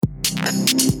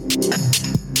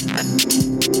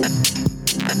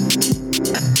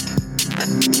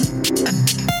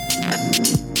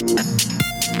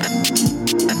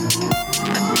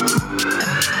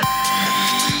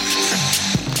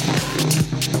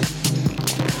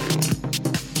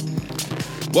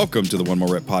Welcome to the One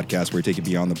More Rep podcast, where we take it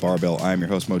beyond the barbell. I am your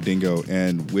host, Mo Dingo,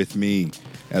 and with me,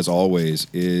 as always,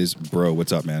 is Bro.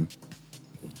 What's up, man?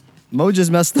 Mo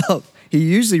just messed up. He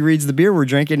usually reads the beer we're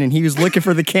drinking, and he was looking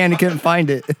for the can. He couldn't find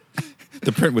it.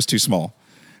 The print was too small.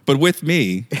 But with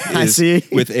me I see.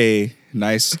 With a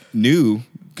nice new,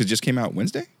 because it just came out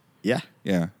Wednesday? Yeah.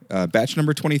 Yeah. Batch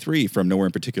number 23 from Nowhere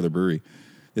in Particular Brewery.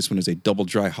 This one is a double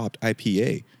dry hopped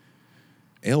IPA.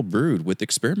 Ale brewed with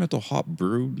experimental hop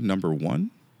brew number 1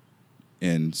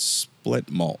 and split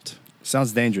malt.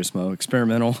 Sounds dangerous, Mo.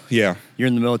 Experimental. Yeah. You're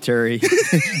in the military.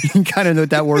 You kind of know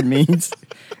what that word means.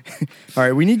 All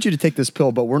right, we need you to take this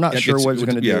pill, but we're not sure what it's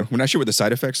going to do. We're not sure what the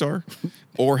side effects are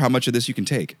or how much of this you can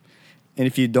take. And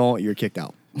if you don't, you're kicked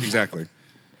out. Exactly.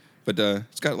 But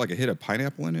it's got like a hit of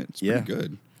pineapple in it. It's pretty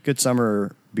good. Good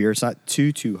summer beer. It's not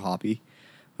too hoppy,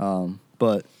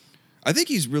 but I think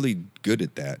he's really good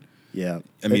at that. yeah.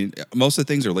 I mean, most of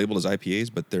the things are labeled as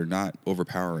IPAs, but they're not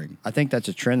overpowering. I think that's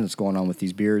a trend that's going on with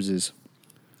these beers is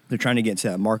they're trying to get into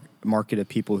that market of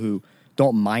people who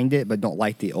don't mind it, but don't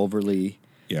like the overly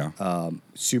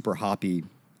super hoppy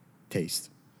taste.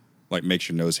 Like makes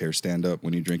your nose hair stand up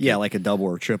when you drink it. Yeah, like a double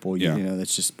or triple. Yeah. You know,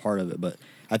 that's just part of it. But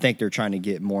I think they're trying to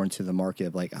get more into the market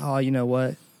of like, oh, you know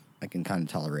what? I can kind of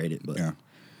tolerate it. But yeah.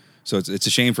 So it's a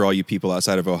shame for all you people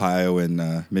outside of Ohio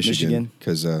and Michigan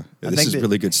because this is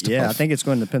really good stuff. Yeah, I think it's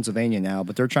going to Pennsylvania now,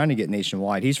 but they're trying to get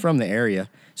nationwide. He's from the area,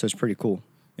 so it's pretty cool.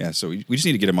 Yeah, so we just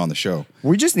need to get him on the show.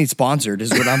 We just need sponsored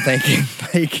is what I'm thinking.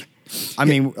 Like, I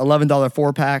mean, $11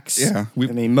 4-packs. Yeah.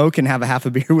 I mean, Mo can have a half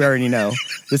a beer. We already know.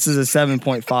 This is a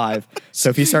 7.5. So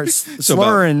if he starts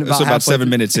slurring about 7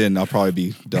 minutes in, I'll probably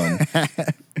be done.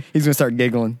 He's going to start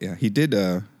giggling. Yeah, he did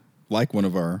like one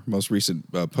of our most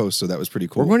recent posts, so that was pretty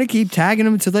cool. We're going to keep tagging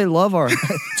them until they love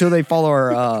until they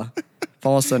follow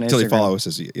follow us on Instagram. Until they follow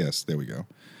us. Yes, there we go.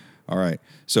 All right.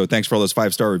 So thanks for all those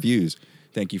 5-star reviews.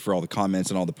 Thank you for all the comments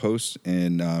and all the posts.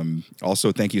 And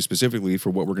also thank you specifically for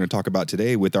what we're going to talk about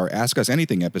today with our Ask Us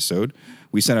Anything episode.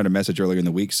 We sent out a message earlier in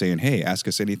the week saying, hey, ask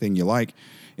us anything you like.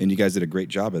 And you guys did a great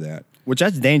job of that. Which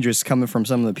that's dangerous coming from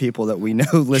some of the people that we know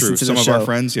listen to the show. Some of our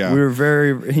friends, yeah. We were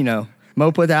very, Mo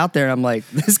put it out there, and I'm like,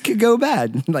 this could go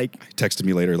bad. Like, he texted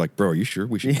me later, like, bro, are you sure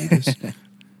we should do this?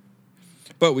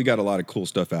 But we got a lot of cool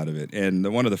stuff out of it.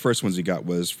 And one of the first ones we got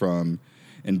was from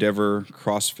Endeavor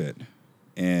CrossFit.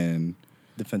 And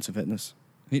Defensive Fitness.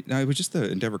 No, it was just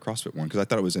the Endeavor CrossFit one, because I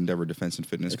thought it was Endeavor Defense and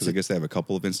Fitness, because I guess they have a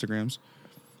couple of Instagrams.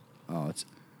 Oh,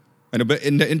 I know, but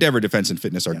Endeavor Defense and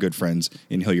Fitness are good friends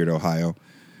in Hilliard, Ohio.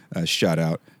 Shout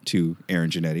out to Aaron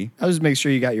Genetti. I'll just make sure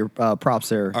you got your props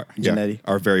there, Genetti.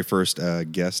 Our very first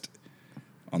guest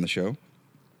on the show.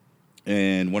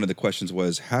 And one of the questions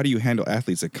was, how do you handle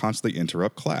athletes that constantly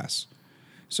interrupt class?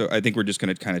 So I think we're just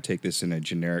going to kind of take this in a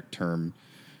generic term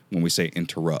when we say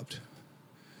interrupt.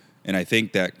 And I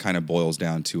think that kind of boils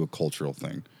down to a cultural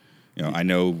thing. I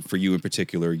know for you in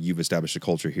particular, you've established a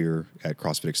culture here at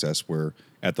CrossFit Access where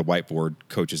at the whiteboard,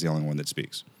 coach is the only one that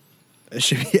speaks. It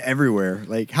should be everywhere.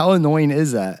 Like, how annoying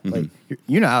is that? Mm-hmm. Like,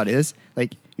 you know how it is.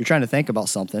 Like, you're trying to think about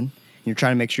something. You're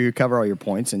trying to make sure you cover all your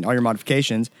points and all your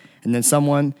modifications. And then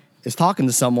someone is talking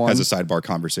to someone. Has a sidebar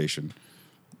conversation.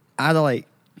 I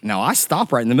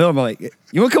stop right in the middle. I'm like,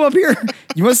 you want to come up here?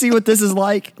 You want to see what this is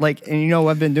like? Like, and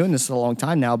I've been doing this a long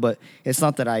time now, but it's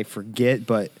not that I forget,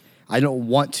 but I don't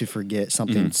want to forget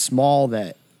something small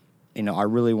that, I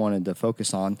really wanted to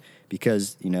focus on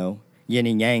because, yin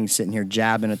and yang sitting here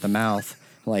jabbing at the mouth.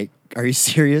 Like, are you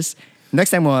serious?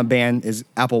 Next time I want to ban is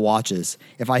Apple Watches.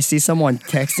 If I see someone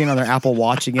texting on their Apple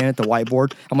Watch again at the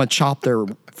whiteboard, I'm going to chop their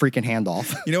freaking hand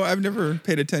off. I've never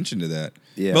paid attention to that.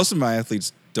 Yeah. Most of my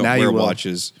athletes don't wear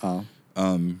watches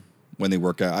when they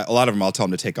work out. A lot of them I'll tell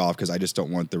them to take off because I just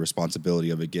don't want the responsibility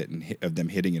of of them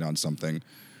hitting it on something.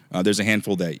 There's a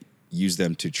handful that use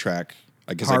them to track.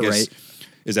 I guess rate.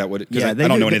 Is that what? Yeah, I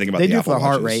don't know anything about the Apple They do for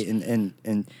heart watches. rate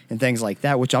and things like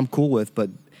that, which I'm cool with. But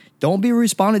don't be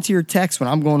responding to your text when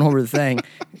I'm going over the thing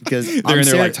because they're in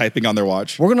there like typing on their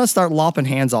watch. We're gonna start lopping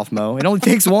hands off, Mo. It only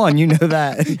takes one, you know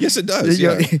that. Yes, it does.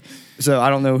 Yeah. So I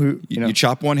don't know who you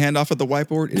chop one hand off at the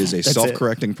whiteboard. It is a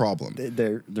self-correcting problem.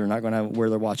 They're not gonna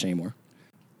wear their watch anymore.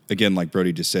 Again, like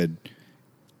Brody just said,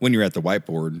 when you're at the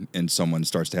whiteboard and someone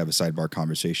starts to have a sidebar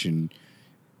conversation,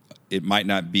 it might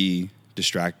not be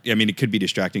it could be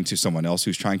distracting to someone else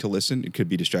who's trying to listen. It could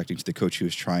be distracting to the coach who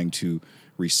is trying to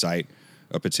recite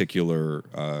a particular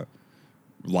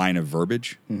line of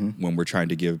verbiage when we're trying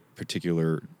to give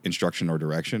particular instruction or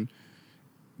direction.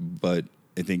 But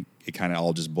I think it kind of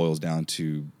all just boils down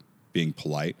to being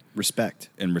polite, respect,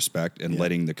 and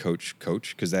letting the coach,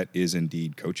 because that is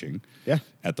indeed coaching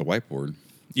at the whiteboard.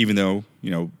 Even though,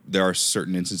 there are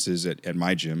certain instances at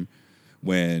my gym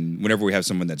whenever we have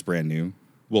someone that's brand new,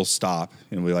 we'll stop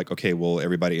and we're like, okay, well,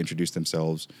 everybody introduce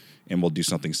themselves, and we'll do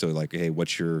something silly like, hey,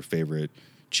 what's your favorite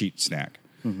cheat snack?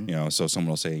 So someone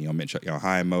will say,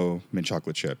 hi, Mo, mint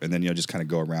chocolate chip. And then, just kind of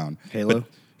go around. Halo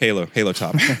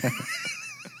top.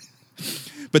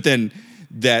 But then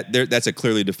that's a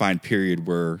clearly defined period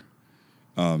where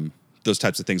those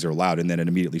types of things are allowed, and then it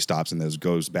immediately stops and those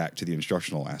goes back to the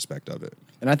instructional aspect of it.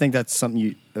 And I think that's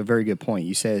a very good point.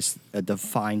 You say it's a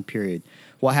defined period.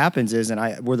 What happens is,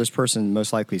 where this person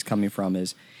most likely is coming from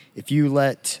is, if you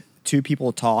let two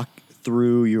people talk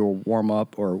through your warm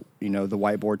up or the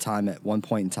whiteboard time at one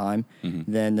point in time,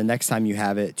 then the next time you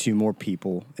have it, two more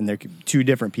people, and two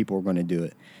different people are going to do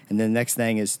it, and then the next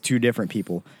thing is two different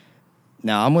people.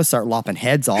 Now I'm going to start lopping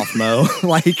heads off, Mo.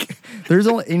 Like, there's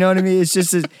only, you know what I mean? It's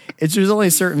just, there's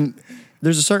a certain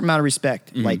amount of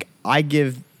respect. Like, I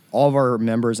give all of our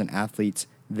members and athletes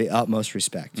the utmost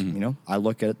respect. I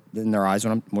look at in their eyes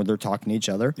when they're talking to each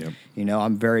other. Yep.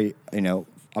 I'm very,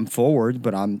 I'm forward,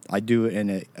 but I do it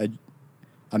in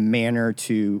a manner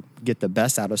to get the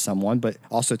best out of someone, but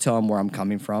also tell them where I'm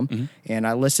coming from. And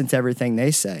I listen to everything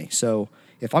they say. So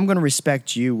if I'm going to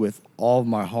respect you with all of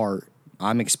my heart,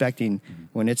 I'm expecting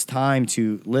when it's time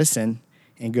to listen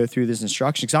and go through this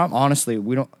instruction. Because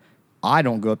I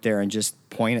don't go up there and just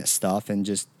point at stuff and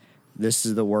just, this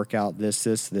is the workout, this.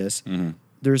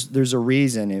 There's a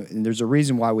reason, and there's a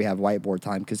reason why we have whiteboard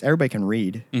time, because everybody can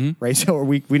read, right? So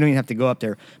we don't even have to go up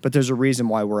there, but there's a reason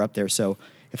why we're up there. So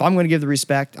if I'm going to give the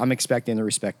respect, I'm expecting the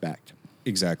respect back.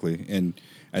 Exactly. And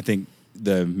I think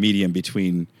the medium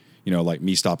between, like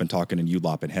me stopping talking and you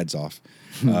lopping heads off,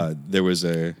 there was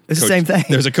it's the same thing.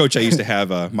 There was a coach I used to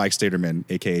have, Mike Staterman,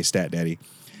 a.k.a. Stat Daddy.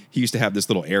 He used to have this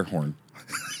little air horn.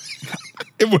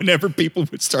 And whenever people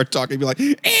would start talking, he'd be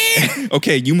like,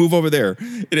 okay, you move over there.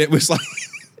 And it was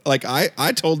like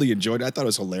I totally enjoyed it. I thought it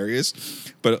was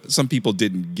hilarious. But some people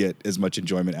didn't get as much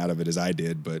enjoyment out of it as I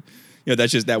did. But,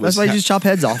 that's why you just chop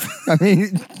heads off. I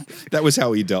mean, that was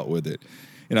how he dealt with it.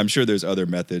 And I'm sure there's other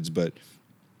methods, but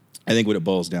I think what it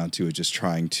boils down to is just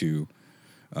trying to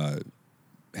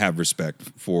have respect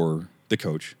for the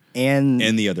coach and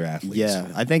the other athletes. Yeah,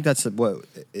 I think that's what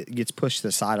it gets pushed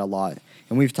aside a lot.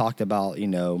 And we've talked about,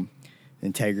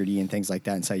 integrity and things like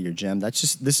that inside your gym.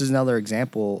 This is another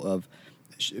example of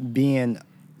being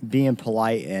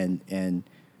polite and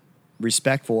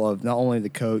respectful of not only the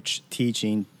coach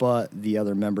teaching, but the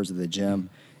other members of the gym.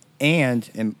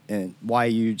 And why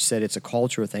you said it's a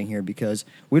culture thing here, because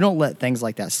we don't let things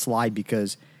like that slide,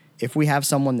 because if we have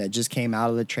someone that just came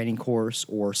out of the training course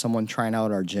or someone trying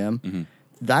out our gym,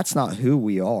 that's not who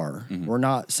we are. We're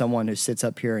not someone who sits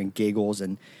up here and giggles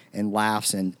and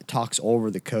laughs and talks over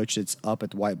the coach that's up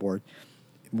at the whiteboard.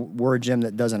 We're a gym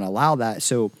that doesn't allow that.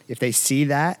 So if they see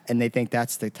that and they think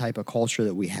that's the type of culture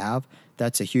that we have,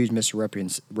 that's a huge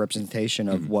misrepresentation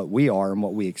of what we are and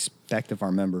what we expect of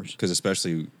our members. Because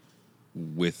especially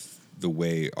with the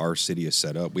way our city is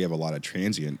set up, we have a lot of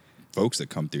transient folks that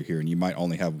come through here, and you might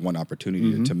only have one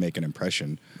opportunity to make an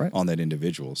impression on that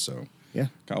individual. So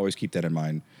I always keep that in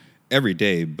mind every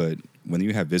day. But when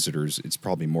you have visitors, it's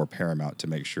probably more paramount to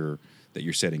make sure that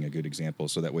you're setting a good example,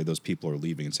 so that way those people are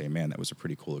leaving and saying, man, that was a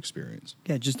pretty cool experience.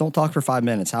 Yeah, just don't talk for 5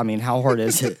 minutes. I mean, how hard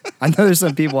is it? I know there's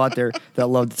some people out there that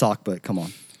love to talk, but come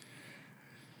on.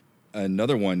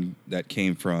 Another one that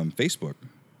came from Facebook,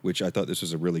 which I thought this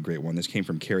was a really great one. This came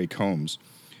from Carrie Combs,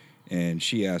 and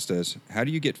she asked us, how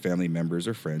do you get family members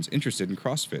or friends interested in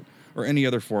CrossFit or any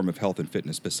other form of health and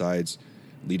fitness besides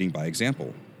leading by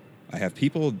example? I have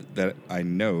people that I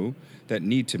know that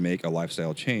need to make a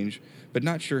lifestyle change, but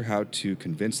not sure how to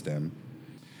convince them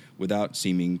without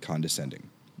seeming condescending.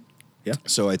 Yeah.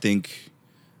 So I think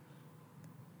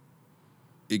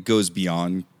it goes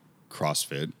beyond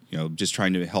CrossFit, just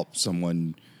trying to help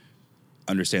someone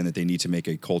understand that they need to make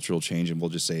a cultural change, and we'll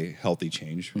just say healthy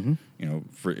change,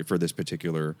 for this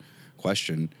particular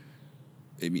question.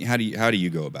 I mean, how do you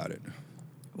go about it?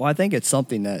 Well, I think it's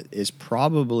something that is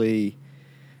probably,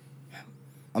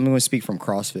 I'm going to speak from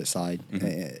CrossFit side,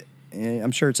 and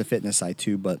I'm sure it's a fitness side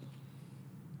too, but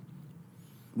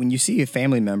when you see a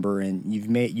family member and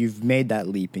you've made that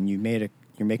leap and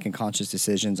you're making conscious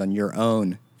decisions on your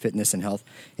own fitness and health,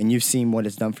 and you've seen what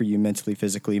it's done for you mentally,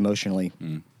 physically, emotionally,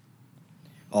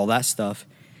 all that stuff,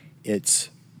 it's,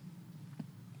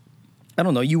 I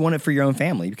don't know, you want it for your own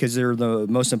family because they're the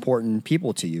most important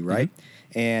people to you, right?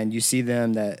 and you see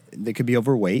them that they could be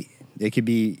overweight. They could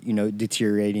be,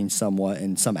 deteriorating somewhat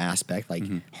in some aspect, like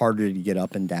harder to get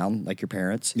up and down, like your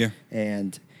parents. Yeah.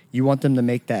 And you want them to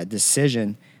make that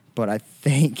decision, but I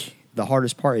think the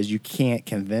hardest part is you can't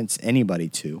convince anybody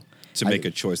to make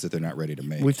a choice that they're not ready to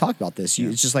make. We've talked about this.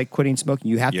 It's just like quitting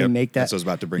smoking. You have to make that. That's what I was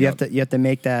about to bring you up. You have to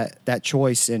make that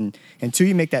choice, and until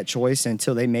you make that choice,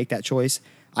 until they make that choice,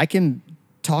 I can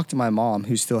talk to my mom,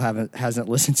 who still hasn't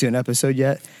listened to an episode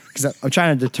yet, because I'm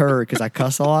trying to deter her because I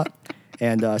cuss a lot,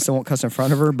 and so I won't cuss in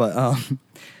front of her.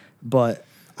 But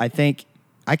I think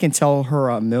I can tell her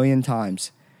a million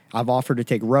times. I've offered to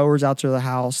take rowers out to the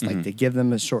house, like to give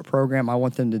them a short program. I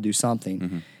want them to do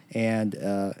something. And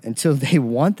until they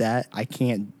want that, I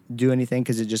can't do anything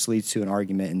because it just leads to an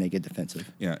argument and they get defensive.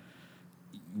 Yeah.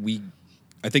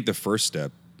 I think the first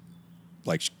step,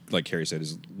 like Carrie said,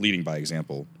 is leading by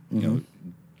example.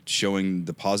 Showing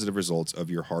the positive results of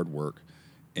your hard work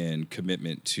and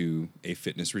commitment to a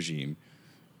fitness regime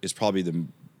is probably the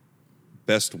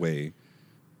best way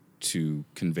to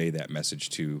convey that message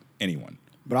to anyone.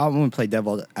 But I want to play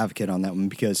devil advocate on that one,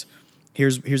 because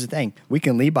here's the thing. We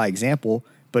can lead by example,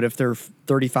 but if they're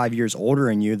 35 years older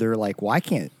than you, they're like, well, I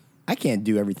can't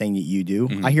do everything that you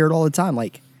do. I hear it all the time.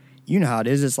 Like, you know how it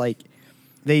is. It's like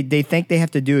they think they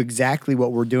have to do exactly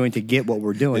what we're doing to get what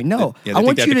we're doing. No, Yeah, I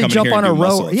want you to jump on a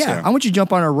rower. Yeah, I want you to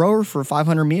jump on a rower for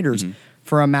 500 meters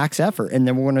for a max effort. And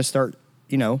then we're going to start,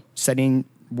 setting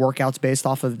workouts based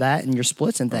off of that and your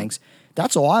splits and things.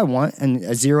 That's all I want. And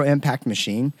a zero impact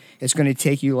machine. It's going to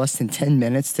take you less than 10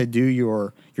 minutes to do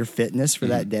your fitness for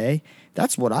that day.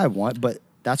 That's what I want. But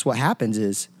that's what happens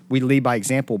is we lead by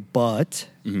example, but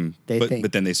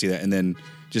but then they see that, and then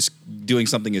just doing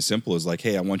something as simple as like,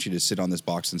 hey, I want you to sit on this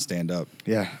box and stand up.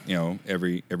 Yeah.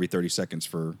 Every 30 seconds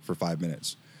for 5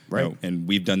 minutes. Right. And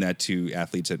we've done that to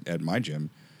athletes at my gym,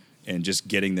 and just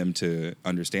getting them to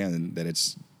understand that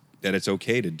it's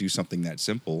okay to do something that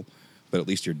simple, but at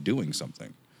least you're doing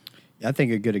something. I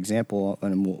think a good example,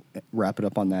 and we'll wrap it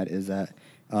up on that, is that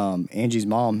Angie's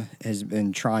mom has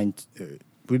been trying.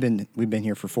 We've been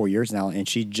here for 4 years now, and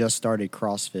she just started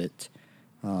CrossFit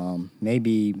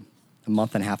maybe a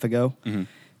month and a half ago,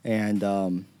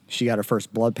 and she got her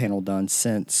first blood panel done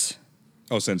since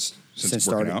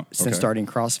starting out? Since starting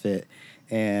CrossFit,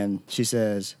 and she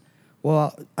says,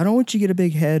 well, I don't want you to get a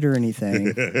big head or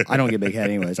anything. I don't get a big head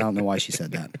anyways. I don't know why she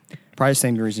said that. Probably the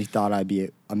same reason she thought I'd be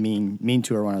a mean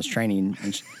to her when I was training,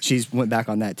 and she's went back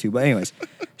on that too. But anyways,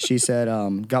 she said,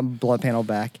 got my blood panel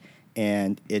back,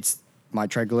 and my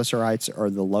triglycerides are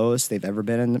the lowest they've ever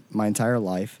been in my entire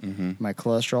life. My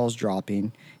cholesterol is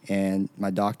dropping, and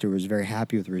my doctor was very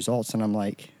happy with the results. And I'm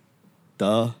like,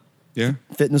 duh. Yeah.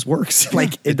 Fitness works.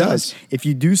 Like, it does. If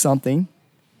you do something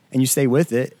and you stay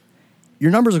with it, your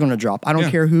numbers are going to drop. I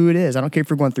don't care who it is. I don't care if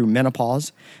you're going through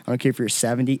menopause. I don't care if you're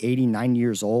 70, 80, 90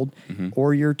 years old,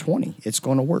 or you're 20. It's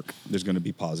going to work. There's going to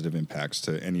be positive impacts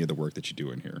to any of the work that you do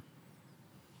in here.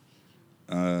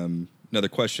 Another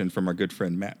question from our good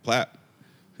friend Matt Platt,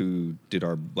 who did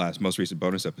our most recent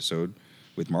bonus episode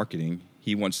with marketing.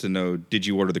 He wants to know, did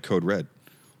you order the code red?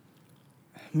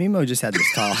 Mimo just had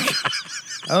this talk.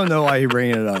 I don't know why you're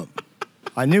bringing it up.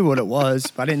 I knew what it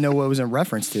was, but I didn't know what it was in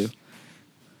reference to.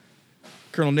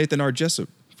 Colonel Nathan R. Jessup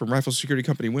from Rifle Security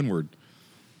Company Windward,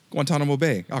 Guantanamo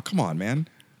Bay. Oh, come on, man.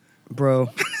 Bro,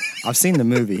 I've seen the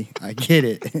movie. I get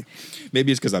it.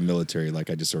 Maybe it's because I'm military. Like,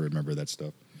 I just sort of remember that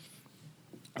stuff.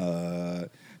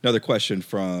 Another question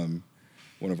from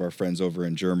one of our friends over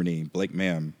in Germany, Blake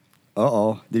Mam.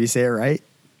 Uh-oh. Did he say it right?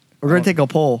 We're going to take a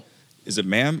poll. Is it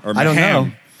Mam or I don't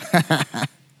Maham? know.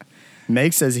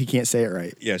 Meg says he can't say it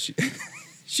right. Yeah,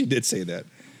 she did say that.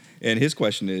 And his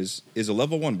question is a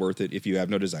level 1 worth it if you have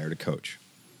no desire to coach?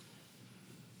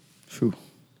 Phew.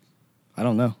 I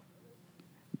don't know.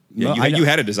 Yeah, Mo, you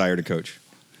had a desire to coach.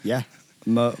 Yeah.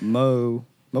 Mo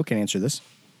can answer this.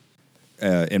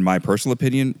 In my personal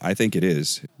opinion, I think it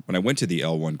is. When I went to the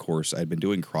L1 course, I'd been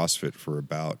doing CrossFit for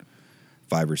about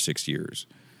 5 or 6 years.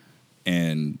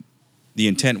 And the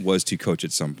intent was to coach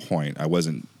at some point. I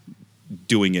wasn't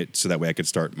doing it so that way I could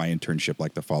start my internship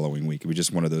like the following week. It was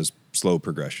just one of those slow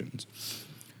progressions.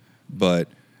 But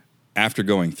after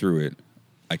going through it,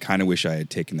 I kind of wish I had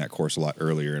taken that course a lot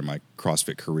earlier in my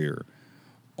CrossFit career,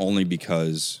 only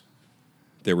because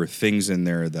there were things in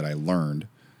there that I learned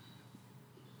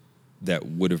that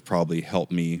would have probably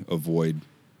helped me avoid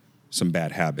some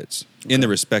bad habits, in the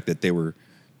respect that they were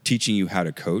teaching you how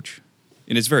to coach.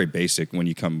 And it's very basic when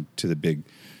you come to the big,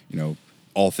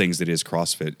 all things that is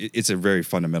CrossFit. It's a very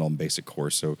fundamental and basic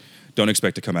course. So don't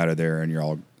expect to come out of there and you're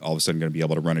all of a sudden going to be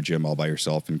able to run a gym all by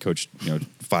yourself and coach,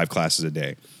 5 classes a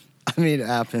day. I mean, it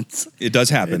happens. It does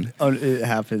happen. It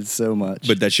happens so much.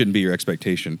 But that shouldn't be your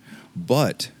expectation.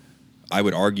 But I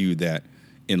would argue that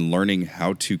in learning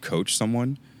how to coach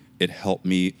someone, it helped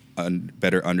me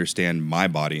better understand my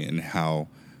body and how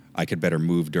I could better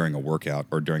move during a workout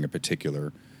or during a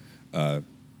particular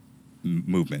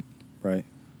movement. Right.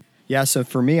 Yeah, so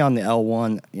for me on the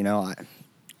L1,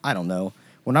 I don't know.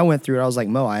 When I went through it, I was like,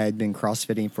 Mo, I had been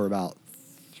CrossFitting for about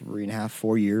 3.5,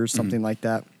 4 years, something like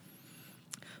that.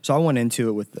 So I went into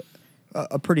it with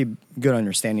a pretty good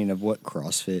understanding of what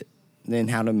CrossFit, then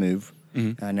how to move,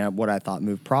 and what I thought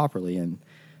moved properly. And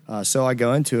so I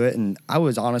go into it, and I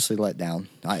was honestly let down.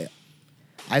 I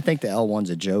think the L1's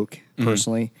a joke,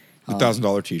 personally. The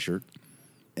 $1,000 T-shirt.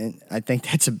 And I think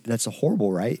that's a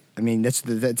horrible, right? I mean, that's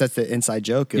the inside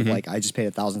joke of like I just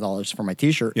paid $1,000 for my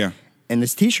T-shirt. Yeah. And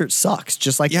this T-shirt sucks,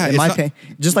 just like just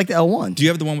like the L1. Do you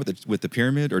have the one with the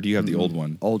pyramid, or do you have the old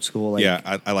one? Old school. Like, yeah,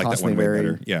 I like that one way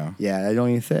better. Yeah. Yeah, I don't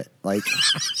even fit. Like,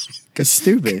 it's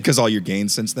stupid. Because all your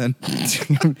gains since then.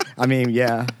 I mean,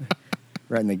 yeah,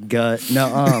 right in the gut.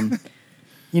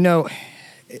 No,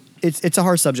 it's a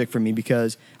hard subject for me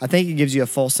because I think it gives you a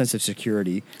false sense of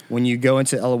security when you go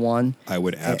into L1. I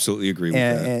would absolutely agree with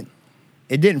that. And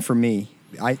it didn't for me.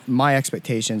 My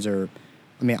expectations are,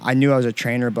 I knew I was a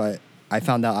trainer, but I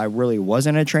found out I really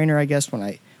wasn't a trainer, I guess, when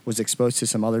I was exposed to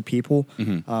some other people.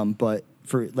 But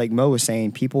for, like Mo was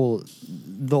saying, people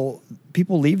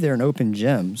leave there in open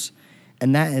gyms,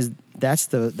 and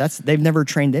they've never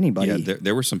trained anybody. Yeah,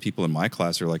 there were some people in my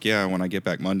class who are like, yeah, when I get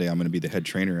back Monday, I'm going to be the head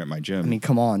trainer at my gym. I mean,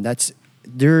 come on,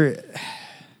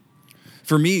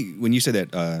 For me, when you said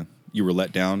that you were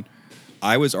let down,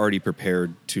 I was already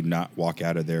prepared to not walk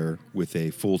out of there with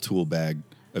a full tool bag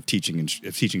of teaching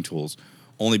tools,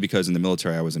 only because in the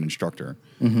military I was an instructor,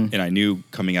 and I knew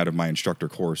coming out of my instructor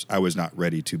course I was not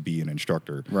ready to be an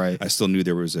instructor. Right. I still knew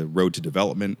there was a road to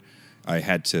development. I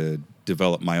had to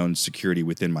develop my own security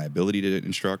within my ability to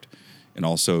instruct, and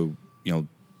also, do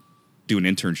an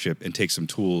internship and take some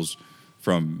tools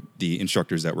from the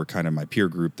instructors that were kind of my peer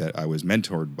group that I was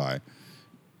mentored by.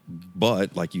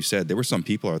 But like you said, there were some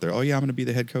people out there, oh yeah, I'm going to be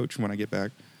the head coach when I get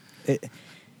back. To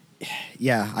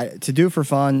do it for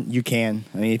fun, you can.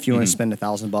 I mean, if you want to spend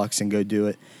 $1,000 and go do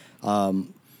it.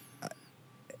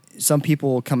 Some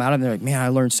people come out of there like, man, I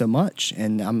learned so much.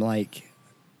 And I'm like,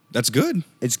 that's good.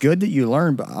 It's good that you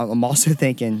learn, but I'm also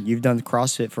thinking you've done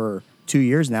CrossFit for 2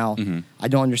 years now. I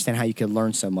don't understand how you could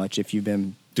learn so much if you've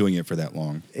been doing it for that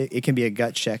long. It can be a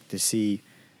gut check to see,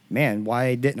 man,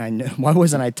 why didn't I know? Why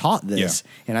wasn't I taught this?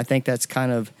 Yeah. And I think that's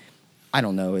kind of, I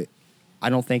don't know. I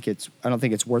don't think it's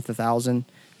worth $1,000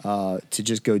 to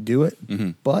just go do it.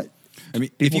 But I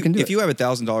mean, if you have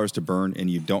 $1,000 to burn and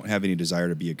you don't have any desire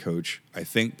to be a coach, I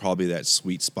think probably that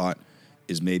sweet spot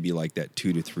is maybe like that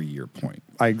 2 to 3 year point.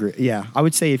 I agree. Yeah, I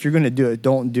would say if you're going to do it,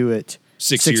 don't do it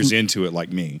 6 years into it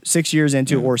like me. 6 years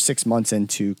into or 6 months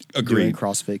into doing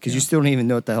CrossFit, because you still don't even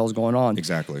know what the hell's going on.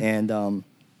 Exactly. And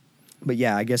but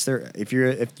yeah, I guess if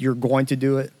you're going to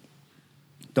do it,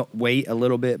 don't wait a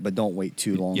little bit, but don't wait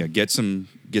too long. Yeah, get some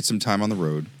time on the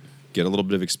road, get a little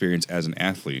bit of experience as an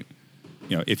athlete.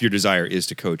 If your desire is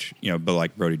to coach, but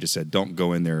like Brody just said, don't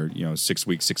go in there, 6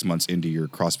 weeks, 6 months into your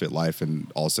CrossFit life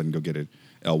and all of a sudden go get an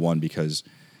L1, because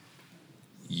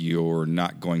you're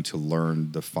not going to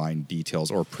learn the fine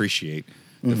details or appreciate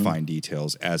the fine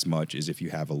details as much as if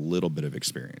you have a little bit of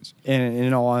experience. And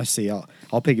in all honesty, I'll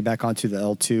piggyback onto the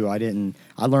L2.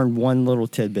 I learned one little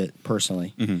tidbit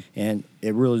personally, and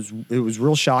it was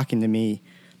real shocking to me.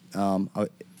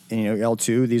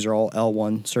 L2, these are all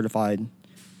L1 certified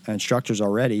instructors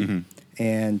already,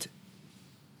 and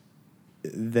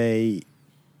they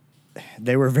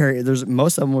were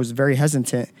most of them was very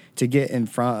hesitant to get in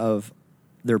front of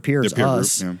their peers,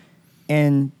 us,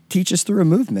 and teach us through a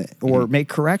movement or make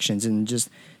corrections. And just,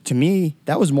 to me,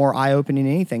 that was more eye-opening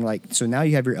than anything. Like, so now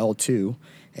you have your L2,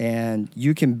 and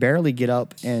you can barely get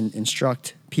up and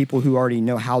instruct people who already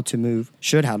know how to move,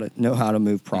 know how to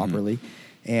move properly.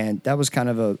 And that was kind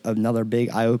of another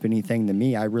big eye-opening thing to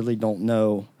me. I really don't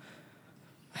know.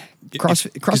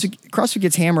 CrossFit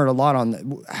gets hammered a lot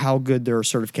on how good their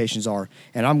certifications are,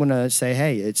 and I'm going to say,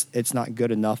 hey, it's not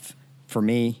good enough for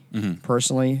me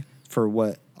personally for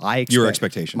what I expect. Your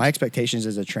expectations. My expectations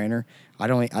as a trainer.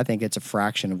 I think it's a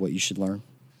fraction of what you should learn.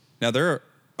 Now there are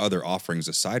other offerings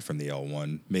aside from the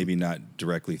L1, maybe not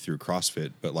directly through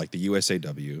CrossFit, but like the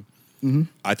USAW.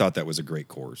 I thought that was a great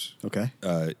course. Okay.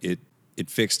 It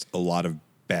fixed a lot of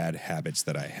bad habits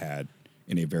that I had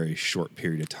in a very short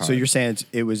period of time. So you're saying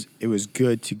it was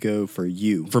good to go for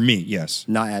you? For me, yes.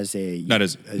 Not as an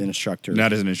instructor.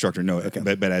 Not as an instructor, no. Okay.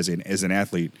 But as an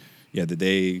athlete, yeah, that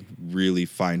they really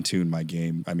fine tuned my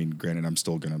game. I mean, granted, I'm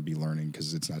still going to be learning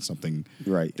because it's not something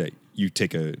Right. that you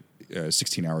take a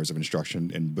 16 hours of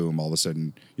instruction and boom, all of a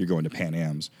sudden you're going to Pan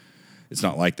Am's. It's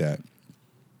not like that.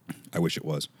 I wish it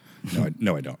was.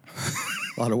 No, I don't.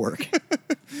 A lot of work.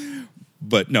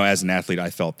 But no, as an athlete, I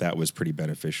felt that was pretty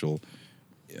beneficial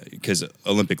because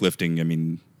Olympic lifting, I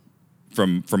mean,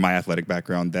 from my athletic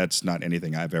background, that's not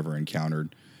anything I've ever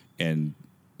encountered. And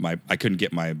I couldn't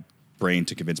get my brain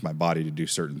to convince my body to do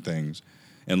certain things.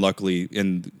 And luckily,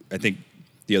 and I think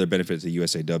the other benefit to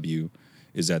USAW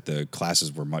is that the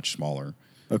classes were much smaller.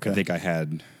 Okay. I think I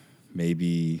had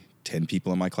maybe 10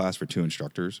 people in my class for 2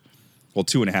 instructors. Well,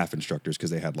 2.5 instructors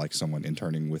because they had like someone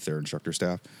interning with their instructor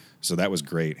staff. So that was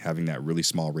great, having that really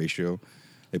small ratio.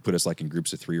 They put us like in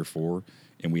groups of 3 or 4,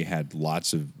 and we had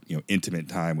lots of intimate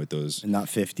time with those. And not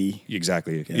 50.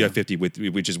 Exactly. Yeah. You have 50,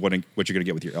 which is what you're going to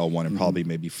get with your L1, and probably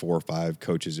maybe 4 or 5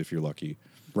 coaches if you're lucky.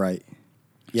 Right.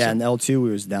 Yeah, So- and L2 we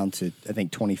was down to, I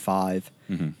think, 25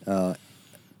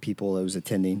 people that was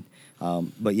attending.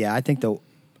 But yeah, I think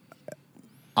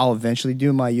I'll eventually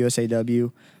do my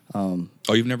USAW.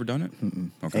 Oh, you've never done it?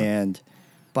 Okay.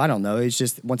 But I don't know. It's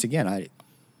just, once again,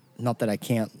 not that I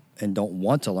can't and don't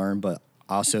want to learn, but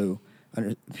also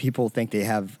people think they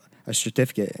have a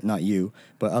certificate, not you,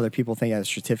 but other people think they have a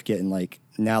certificate, and like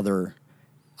now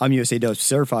I'm USAW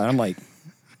certified. I'm like,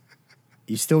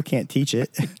 you still can't teach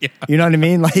it. Yeah. You know what I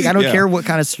mean? Like, I don't Yeah. care what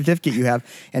kind of certificate you have.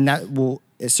 And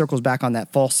it circles back on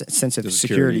that false sense of The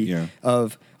security yeah.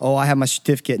 of, oh, I have my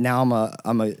certificate. Now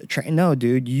I'm a train. No,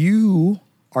 dude, you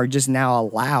are just now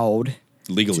allowed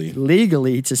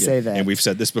Legally. to say that. And we've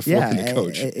said this before in the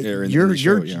coach. Or in your the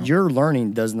show, yeah. your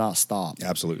learning does not stop.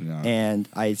 Absolutely not. And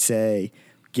I'd say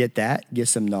get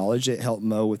some knowledge. It helped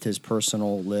Mo with his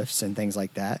personal lifts and things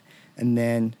like that. And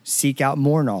then seek out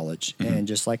more knowledge, and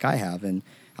just like I have. And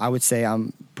I would say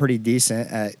I'm pretty decent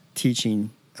at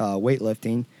teaching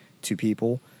weightlifting to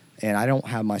people. And I don't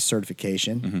have my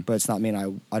certification, but it's not mean I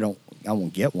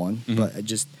won't get one. But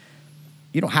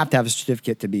you don't have to have a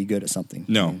certificate to be good at something.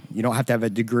 No. You don't have to have a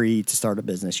degree to start a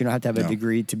business. You don't have to have a No.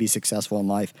 degree to be successful in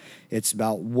life. It's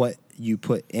about what you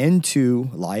put into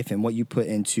life and what you put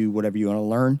into whatever you want to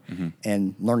learn,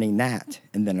 and learning that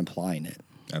and then applying it.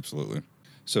 Absolutely.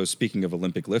 So speaking of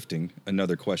Olympic lifting,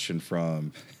 another question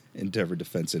from Endeavor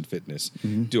Defense and Fitness.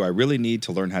 Do I really need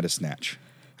to learn how to snatch?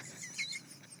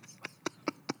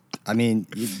 I mean,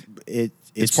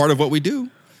 It's part of what we do.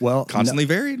 well, Constantly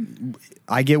varied.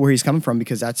 I get where he's coming from,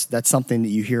 because that's something that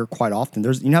you hear quite often.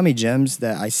 There's, how many gyms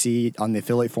that I see on the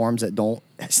affiliate forums that don't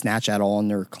snatch at all in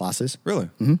their classes? Really?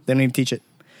 They don't even teach it.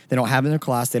 They don't have it in their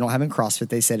class. They don't have it in CrossFit.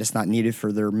 They said it's not needed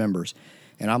for their members.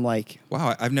 And I'm like,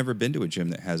 Wow, I've never been to a gym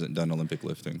that hasn't done Olympic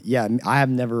lifting. yeah, I have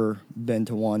never been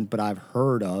to one, but I've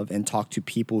heard of and talked to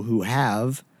people who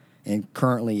have and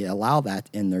currently allow that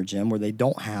in their gym where they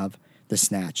don't have the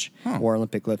snatch or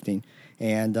Olympic lifting.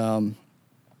 And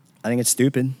I think it's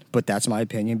stupid, but that's my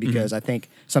opinion, because I think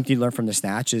something you learn from the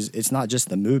snatch is it's not just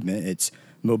the movement, it's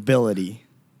mobility,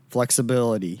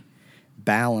 flexibility,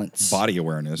 balance, Body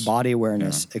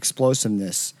awareness.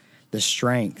 explosiveness, the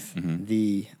strength,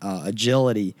 the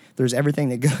agility. There's everything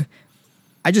that goes.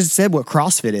 I just said what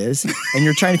CrossFit is, and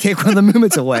you're trying to take one of the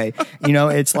movements away.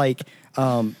 It's like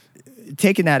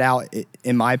taking that out,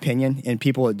 in my opinion, and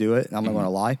people that do it, and I'm not going to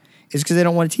lie, is because they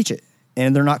don't want to teach it.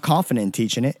 And they're not confident in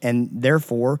teaching it, and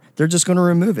therefore they're just going to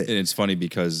remove it. And it's funny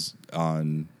because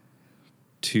on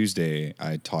Tuesday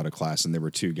I taught a class, and there were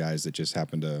 2 guys that just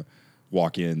happened to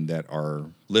walk in that are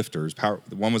lifters.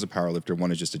 One was a power lifter,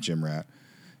 one is just a gym rat,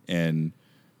 and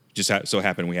just so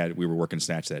happened we were working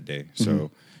snatch that day.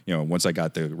 So once I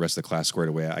got the rest of the class squared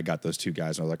away, I got those 2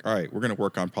 guys, and I was like, all right, we're going to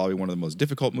work on probably one of the most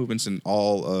difficult movements in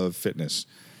all of fitness.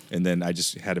 And then I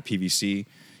just had a PVC,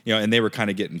 and they were kind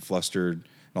of getting flustered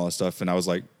and all that stuff. And I was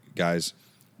like, guys,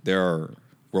 there are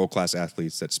world-class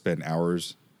athletes that spend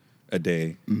hours a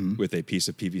day with a piece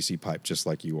of PVC pipe just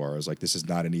like you are. I was like, this is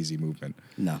not an easy movement.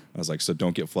 No. I was like, so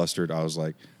don't get flustered. I was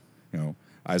like,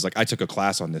 I took a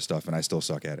class on this stuff and I still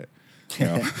suck at it.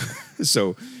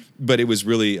 So, but it was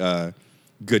really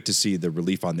good to see the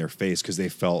relief on their face, because they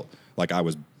felt like I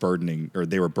was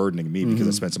they were burdening me because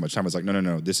I spent so much time. I was like,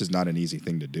 no, this is not an easy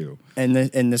thing to do. And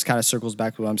this kind of circles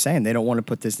back to what I'm saying. They don't want to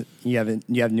put this. You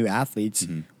have new athletes.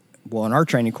 Well, in our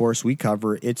training course, we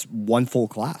cover it's one full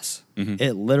class.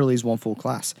 It literally is one full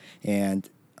class, and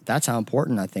that's how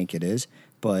important I think it is.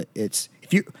 But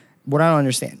what I don't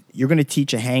understand, you're going to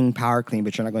teach a hang power clean,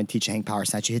 but you're not going to teach a hang power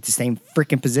snatch. You hit the same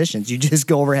freaking positions. You just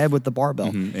go overhead with the barbell,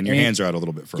 And your hands are out a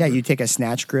little bit further. Yeah, you take a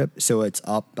snatch grip, so it's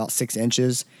up about 6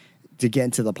 inches to get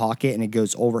into the pocket and it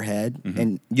goes overhead,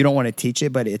 and you don't want to teach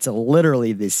it, but it's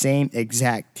literally the same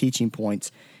exact teaching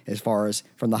points as far as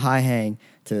from the high hang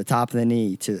to the top of the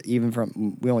knee to even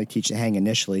from, we only teach the hang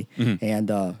initially, and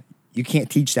you can't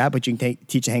teach that, but you can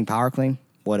teach a hang power clean,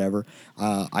 whatever.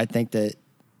 I think that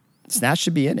snatch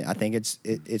should be in it. I think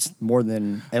it's more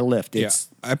than a lift. It's,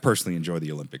 I personally enjoy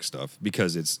the Olympic stuff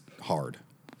because it's hard.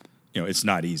 It's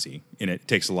not easy, and it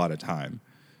takes a lot of time.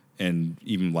 And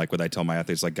even like what I tell my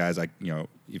athletes, like, guys,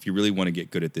 if you really want to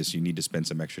get good at this, you need to spend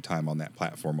some extra time on that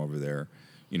platform over there,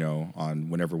 on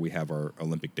whenever we have our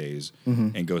Olympic days,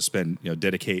 and go spend,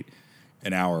 dedicate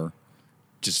an hour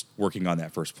just working on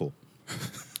that first pull.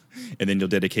 And then you'll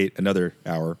dedicate another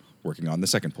hour working on the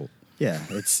second pull. Yeah,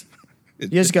 you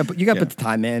just got to put the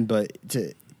time in, but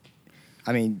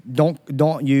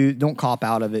don't cop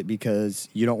out of it because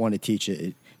you don't want to teach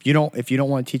it. If you don't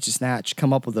want to teach a snatch,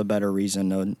 come up with a better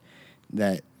reason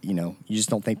that you just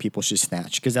don't think people should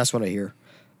snatch, because that's what I hear.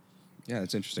 Yeah,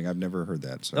 it's interesting. I've never heard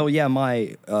that. So. Oh yeah,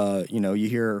 you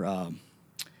hear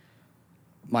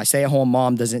my stay-at-home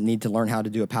mom doesn't need to learn how to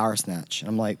do a power snatch.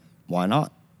 I'm like, why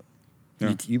not?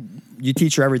 Yeah. You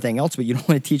teach her everything else, but you don't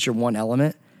want to teach her one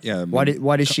element. Yeah.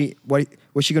 Was she going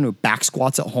to do back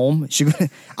squats at home?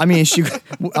 Seriously, is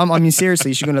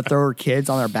she going to throw her kids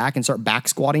on their back and start back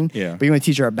squatting? Yeah. But you want to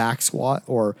teach her a back squat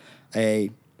or a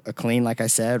clean, like I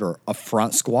said, or a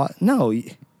front squat? No,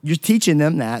 you're teaching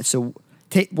them that. So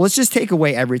let's just take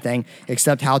away everything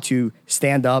except how to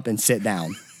stand up and sit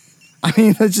down.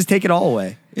 Let's just take it all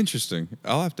away. Interesting.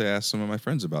 I'll have to ask some of my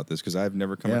friends about this because I've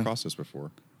never come across this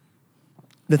before.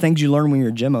 The things you learn when you're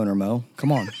a gym owner, Mo.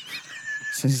 Come on.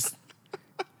 It's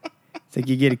like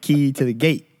you get a key to the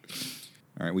gate.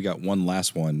 All right, we got one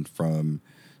last one from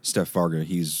Steph Varga.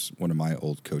 He's one of my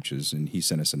old coaches, and he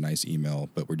sent us a nice email,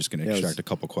 but we're just going to extract a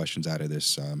couple questions out of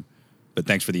this. But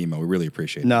thanks for the email. We really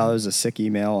appreciate it. No, it was a sick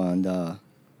email, and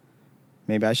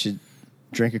maybe I should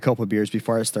drink a couple of beers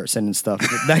before I start sending stuff.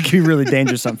 That could be really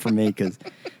dangerous for me because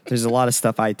there's a lot of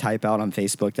stuff I type out on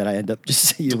Facebook that I end up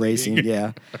just erasing.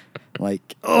 Yeah.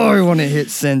 Like, I want to hit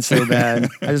send so bad.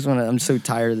 I'm so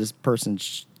tired of this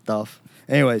person's stuff.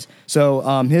 Anyways, so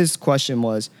his question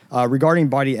was regarding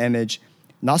body image,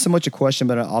 not so much a question,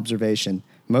 but an observation.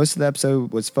 Most of the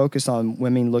episode was focused on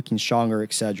women looking stronger,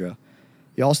 etc.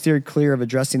 Y'all steered clear of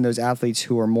addressing those athletes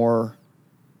who are more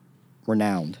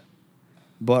renowned,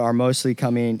 but are mostly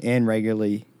coming in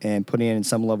regularly and putting in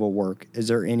some level of work. Is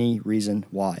there any reason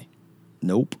why?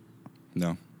 Nope.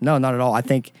 No, not at all. I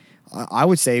think I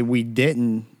would say we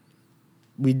didn't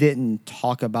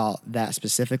talk about that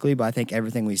specifically, but I think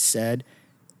everything we said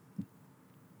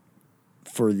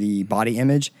for the body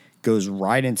image goes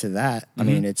right into that.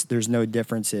 There's no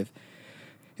difference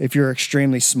if you're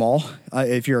extremely small,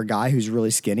 if you're a guy who's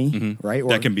really skinny, right? Or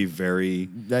that can be very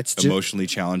emotionally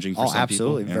challenging for some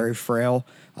absolutely, people. Yeah. Very frail.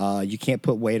 You can't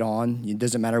put weight on. It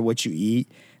doesn't matter what you eat.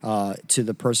 To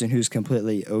the person who's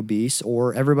completely obese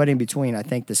or everybody in between, I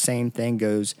think the same thing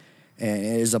goes and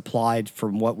is applied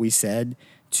from what we said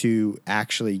to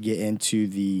actually get into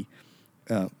the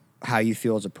how you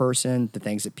feel as a person, the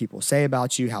things that people say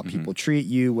about you, how people treat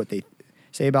you, what they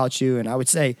say about you. And I would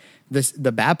say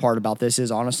the bad part about this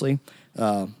is, honestly,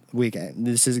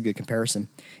 this is a good comparison.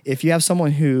 If you have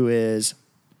someone who is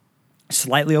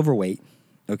slightly overweight,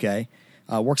 okay,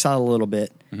 works out a little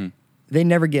bit, they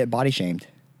never get body shamed.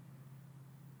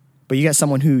 But you got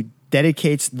someone who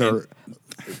dedicates their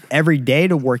every day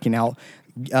to working out,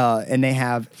 and they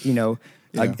have,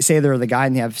 say they're the guy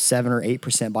and they have 7 or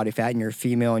 8% body fat, and you're a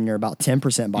female and you're about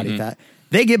 10% body fat.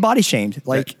 They get body shamed.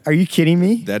 Like, are you kidding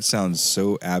me? That sounds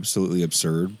so absolutely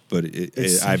absurd, but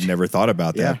I've never thought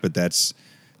about that. Yeah. But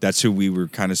that's who we were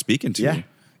kind of speaking to. Yeah.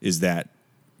 Is that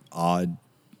odd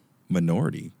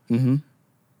minority? Mm-hmm.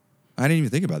 I didn't even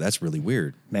think about that. That's really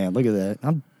weird. Man, look at that.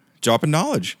 I'm dropping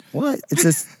knowledge. What? It's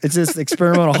this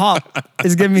experimental hop.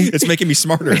 It's giving me. It's making me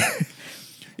smarter.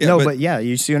 Yeah, but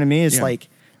you see what I mean? It's like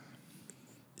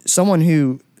someone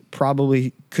who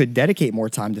probably could dedicate more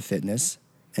time to fitness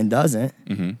and doesn't.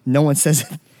 No one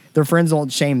says their friends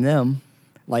don't shame them.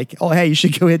 Like, oh, hey, you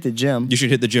should go hit the gym. You should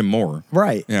hit the gym more.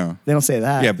 Right. Yeah. They don't say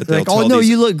that. Yeah, but they're like, oh, no,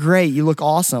 you look great. You look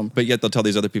awesome. But yet they'll tell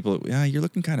these other people, yeah, you're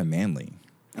looking kind of manly.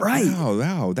 Right.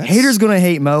 Wow. Haters going to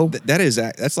hate, Mo.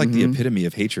 That's like the epitome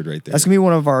of hatred right there. That's going to be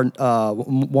one of our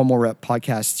One More Rep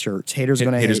podcast shirts. Haters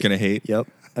going to hate. Haters going to hate. Yep.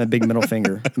 And a big middle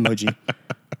finger emoji.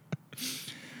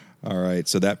 All right.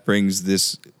 So that brings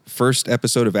this first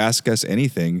episode of Ask Us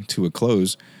Anything to a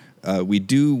close. We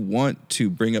do want to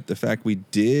bring up the fact we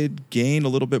did gain a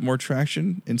little bit more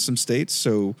traction in some states.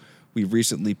 So we've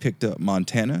recently picked up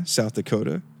Montana, South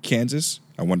Dakota, Kansas.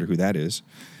 I wonder who that is.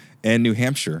 And New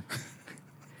Hampshire.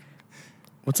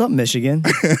 What's up, Michigan?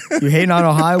 You hating on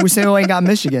Ohio? We say we ain't got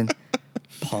Michigan.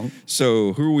 Punk.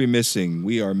 So who are we missing?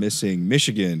 We are missing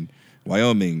Michigan,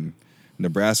 Wyoming,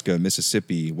 Nebraska,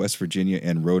 Mississippi, West Virginia,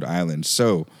 and Rhode Island.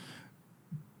 So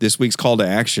this week's call to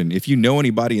action, if you know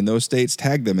anybody in those states,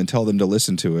 tag them and tell them to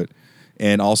listen to it.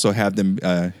 And also have them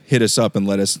hit us up and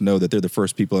let us know that they're the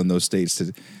first people in those states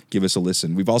to give us a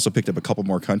listen. We've also picked up a couple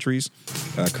more countries,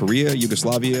 Korea,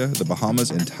 Yugoslavia, the Bahamas,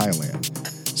 and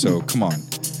Thailand. So come on.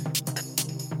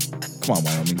 Come on,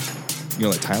 Wyoming. You gonna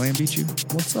let Thailand beat you?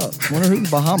 What's up? Wonder who the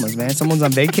Bahamas, man. Someone's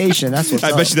on vacation. That's what's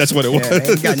up. I bet you that's what it was. Yeah,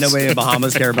 ain't got nobody in the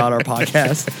Bahamas care about our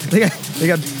podcast. They got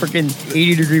freaking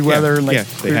 80-degree weather and like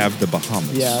they have the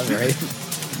Bahamas. Yeah, right.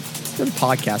 They're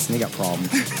podcast and they got problems.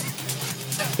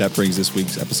 That brings this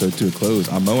week's episode to a close.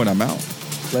 I'm Mo and I'm out.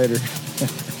 Later.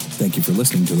 Thank you for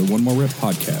listening to the One More Rep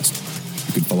podcast.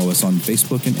 You can follow us on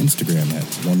Facebook and Instagram at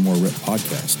One More Rep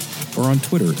Podcast, or on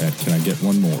Twitter at Can I Get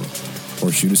One More,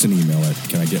 or shoot us an email at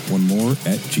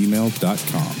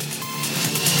canigetonemore@gmail.com.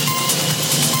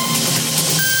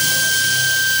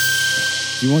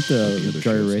 Do you want the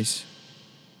dry erase?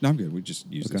 No, I'm good. We just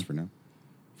use this for now.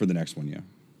 For the next one, yeah.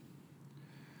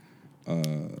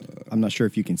 I'm not sure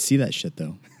if you can see that shit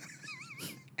though.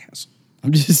 Ass.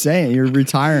 I'm just saying, you're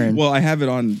retiring. Well, I have it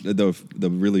on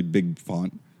the really big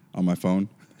font on my phone.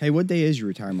 Hey, what day is your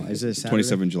retirement? Is it Saturday?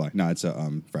 27 July. No, it's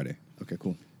Friday. Okay,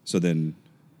 cool. So then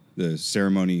the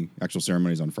actual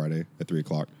ceremony is on Friday at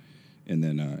 3:00, and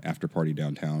then after party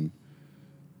downtown.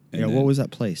 And what was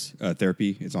that place?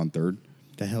 Therapy. It's on 3rd.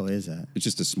 The hell is that? It's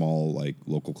just a small like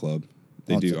local club.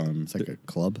 They do. It's like a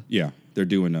club. Yeah, they're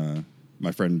doing.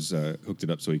 My friends hooked it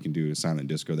up so he can do a silent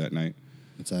disco that night.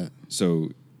 What's that? So,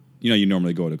 you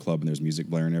normally go to a club and there's music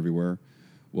blaring everywhere.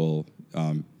 Well,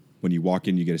 when you walk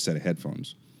in, you get a set of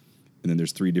headphones, and then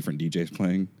there's 3 different DJs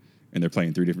playing, and they're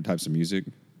playing 3 different types of music.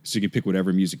 So you can pick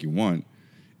whatever music you want,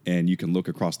 and you can look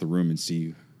across the room and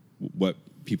see what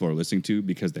people are listening to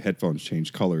because the headphones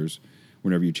change colors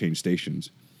whenever you change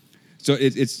stations. So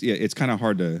it's kind of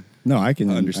hard to I can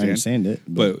understand it.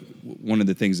 But one of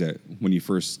the things that when you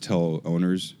first tell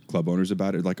club owners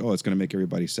about it, like, oh, it's going to make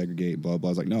everybody segregate, blah, blah.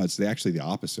 It's like, no, it's actually the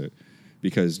opposite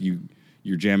because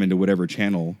you're jamming to whatever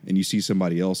channel and you see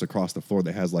somebody else across the floor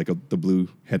that has like the blue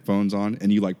headphones on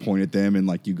and you like point at them and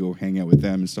like you go hang out with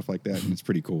them and stuff like that. And it's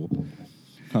pretty cool.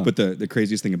 Huh. But the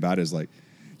craziest thing about it is like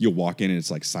you'll walk in and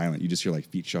it's like silent. You just hear like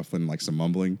feet shuffling, like some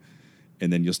mumbling.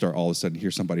 And then you'll start all of a sudden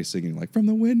hear somebody singing like from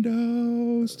the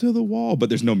windows to the wall, but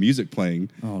there's no music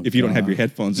playing if you don't have your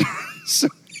headphones on.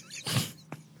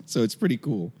 So it's pretty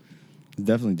cool. It's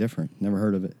definitely different. Never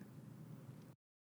heard of it.